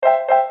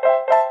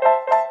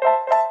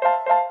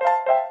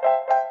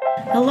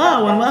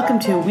Hello and welcome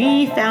to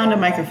We Found a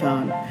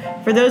Microphone.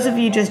 For those of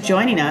you just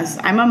joining us,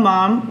 I'm a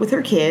mom with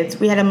her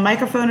kids. We had a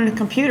microphone and a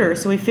computer,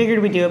 so we figured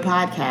we'd do a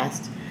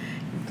podcast.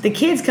 The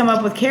kids come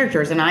up with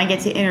characters and I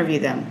get to interview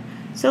them.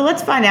 So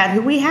let's find out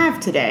who we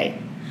have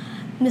today.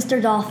 Mr.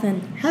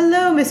 Dolphin.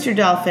 Hello, Mr.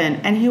 Dolphin.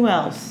 And who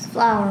else?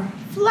 Flower.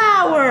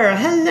 Flower.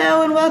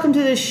 Hello and welcome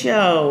to the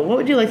show. What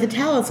would you like to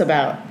tell us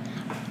about?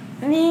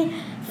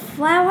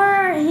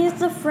 Flower, he's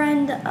the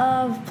friend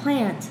of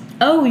Plant.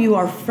 Oh, you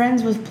are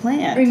friends with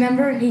Plant.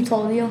 Remember, he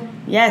told you?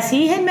 Yes,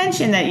 he had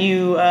mentioned that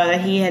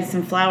that he had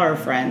some flower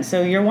friends,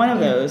 so you're one of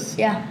those.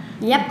 Yeah.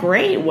 Yep.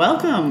 Great,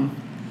 welcome.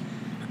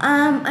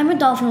 I'm a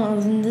dolphin that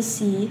lives in the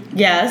sea,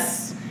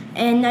 Yes.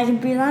 and I can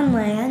breathe on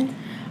land.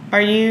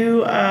 Are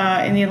you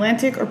in the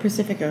Atlantic or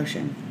Pacific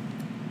Ocean?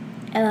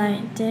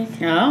 Atlantic.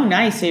 Oh,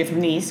 nice. So you're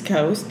from the East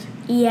Coast.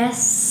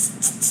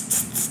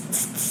 Yes.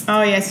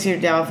 Oh, yes, your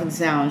dolphin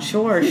sound.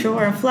 Sure.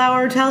 And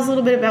Flower, tell us a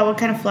little bit about what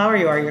kind of flower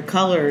you are, your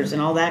colors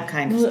and all that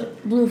kind of stuff.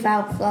 Blue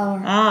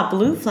flower. Ah,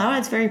 blue flower.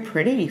 That's very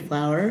pretty,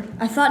 Flower.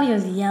 I thought he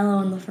was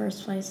yellow in the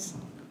first place.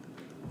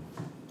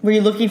 Were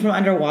you looking from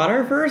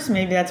underwater first?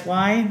 Maybe that's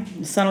why?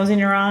 The sun was in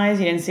your eyes.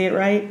 You didn't see it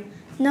right?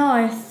 No,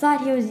 I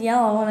thought he was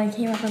yellow when I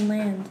came up on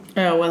land.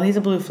 Oh, well, he's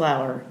a blue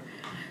flower.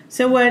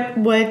 So what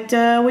would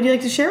you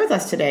like to share with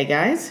us today,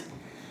 guys?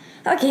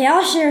 Okay,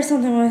 I'll share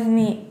something with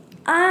me.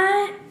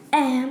 I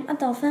am a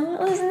dolphin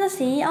that lives in the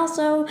sea.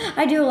 Also,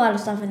 I do a lot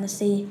of stuff in the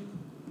sea.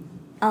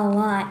 A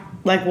lot.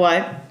 Like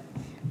what?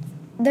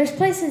 There's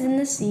places in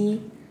the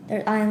sea.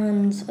 There's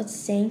islands that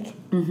sink.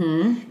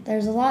 Mm-hmm.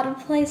 There's a lot of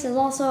places.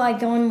 Also, I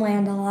go on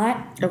land a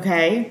lot.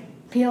 Okay.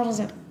 People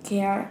doesn't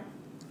care.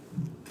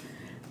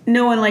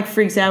 No one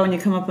freaks out when you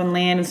come up on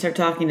land and start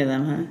talking to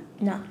them, huh?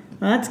 No.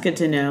 Well, that's good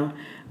to know.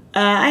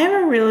 I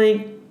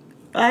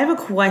have a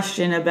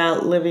question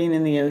about living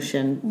in the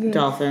ocean,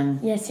 Dolphin.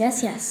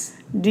 Yes.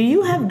 Do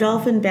you have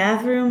dolphin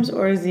bathrooms,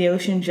 or is the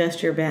ocean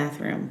just your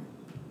bathroom?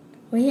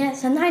 Well, yeah,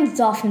 sometimes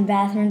dolphin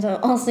bathrooms are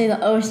also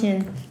the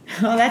ocean.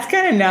 Oh, that's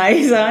kind of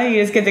nice, huh?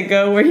 You just get to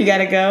go where you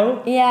gotta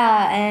go?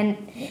 Yeah, and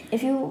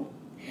if you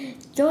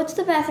go to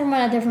the bathroom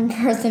on a different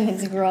person,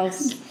 it's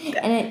gross.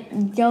 And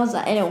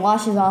it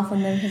washes off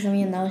when there's something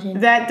in the ocean.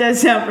 That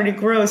does sound pretty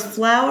gross.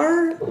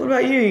 Flower? What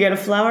about you? You got a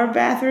flower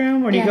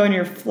bathroom, or do you go in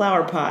your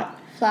flower pot?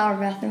 Flower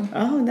bathroom.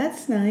 Oh,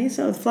 that's nice.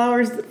 So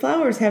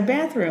flowers have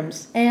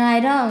bathrooms. And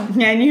I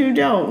don't. And you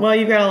don't. Well,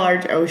 you've got a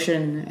large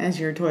ocean as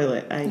your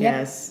toilet, I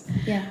guess.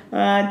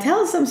 Yeah.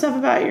 Tell us some stuff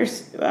about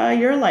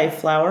your life,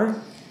 Flower.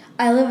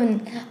 I live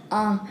in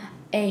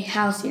a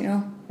house,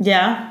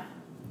 Yeah?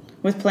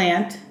 With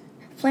Plant?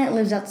 Plant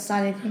lives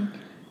outside, I think.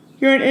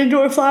 You're an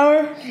indoor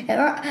flower?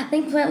 I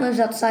think Plant lives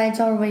outside,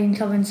 so everybody can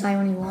come inside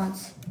when he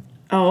wants.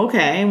 Oh,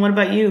 okay. And what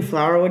about you,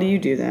 Flower? What do you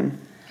do then?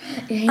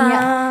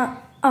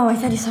 Oh, I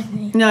thought he was talking to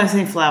me. No, I was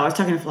saying Flower. I was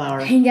talking to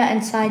Flower. Hang out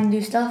inside and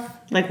do stuff.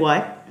 Like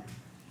what?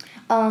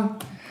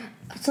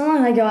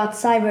 Sometimes I go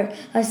outside, but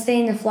I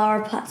stay in the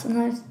flower pot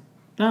sometimes.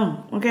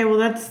 Oh, okay. Well,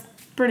 that's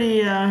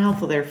pretty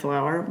helpful there,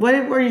 Flower.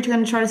 What were you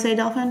going to try to say,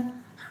 Dolphin?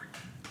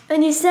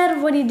 And you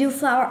said, what do you do,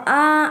 Flower?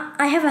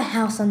 I have a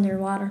house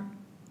underwater.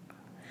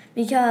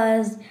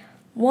 Because,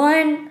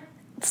 one,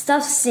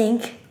 stuff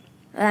sink.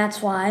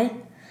 That's why.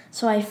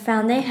 So I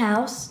found a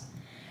house.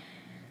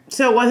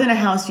 So it wasn't a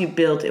house you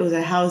built. It was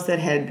a house that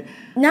had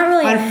Not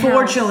really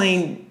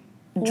unfortunately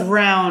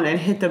drowned and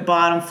hit the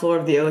bottom floor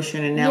of the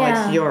ocean, and now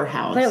it's your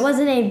house. But it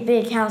wasn't a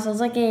big house. It was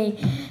like a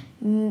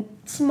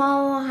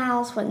small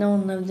house, but no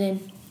one lived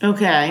in.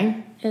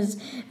 Okay. It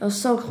was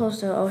so close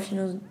to the ocean,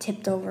 it was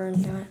tipped over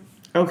into it.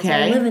 Okay. So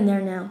I live in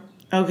there now.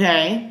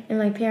 Okay. And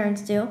my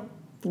parents do.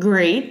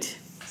 Great.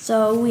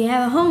 So we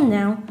have a home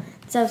now,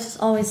 instead of just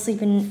always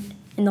sleeping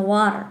in the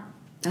water.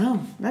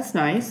 Oh, that's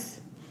nice.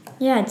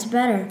 Yeah, it's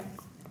better.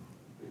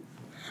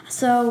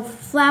 So,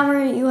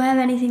 Flower, you have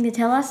anything to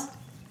tell us?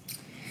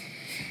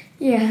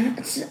 Yeah,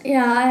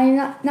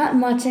 not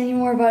much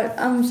anymore, but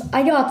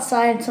I go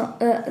outside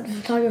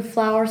to talk with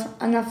flowers.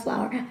 I'm not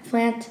flower,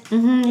 Plant.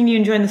 Mm-hmm. And you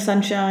enjoying the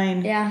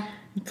sunshine. Yeah.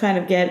 Kind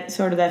of get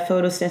sort of that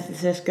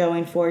photosynthesis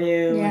going for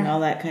you and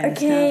all that kind of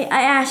stuff. Okay,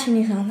 I asked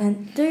you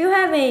something. Do you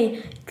have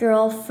a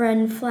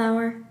girlfriend,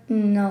 Flower?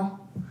 No.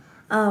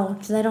 Oh,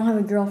 because I don't have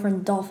a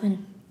girlfriend,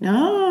 Dolphin.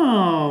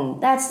 No.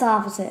 That's the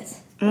opposite.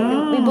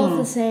 Oh. We both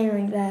the same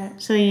like that.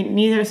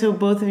 So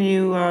both of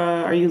you,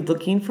 are you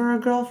looking for a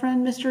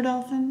girlfriend, Mr.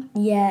 Dolphin?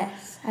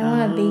 Yes. I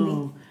want a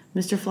baby.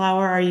 Mr.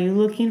 Flower, are you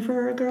looking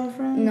for a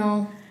girlfriend?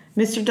 No.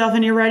 Mr.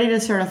 Dolphin, you're ready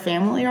to start a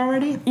family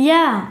already?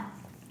 Yeah.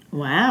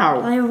 Wow.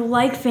 I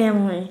like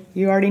family.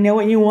 You already know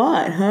what you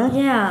want, huh?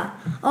 Yeah.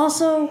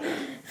 Also,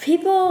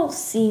 people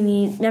see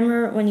me.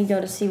 Remember when you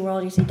go to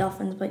SeaWorld, you see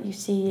dolphins, but you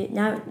see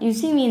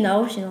me in the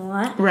ocean a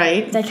lot.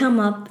 Right. I come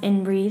up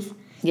and breathe.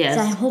 Yes.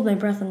 So I hold my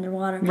breath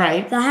underwater.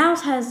 Right. The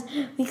house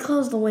we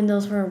close the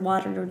windows for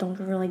water to don't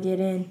really get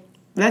in.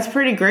 That's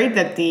pretty great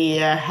that the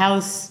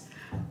house,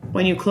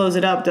 when you close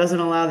it up, doesn't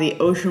allow the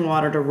ocean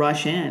water to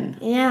rush in.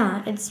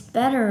 Yeah, it's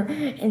better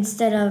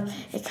instead of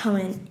it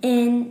coming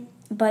in,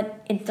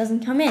 but it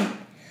doesn't come in.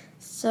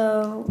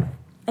 So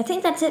I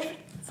think that's it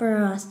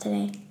for us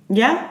today.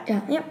 Yeah?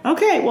 Yeah. Yep.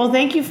 Okay, well,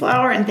 thank you,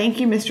 Flower, and thank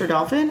you, Mr.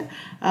 Dolphin.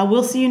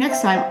 We'll see you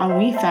next time on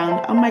We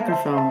Found a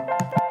Microphone.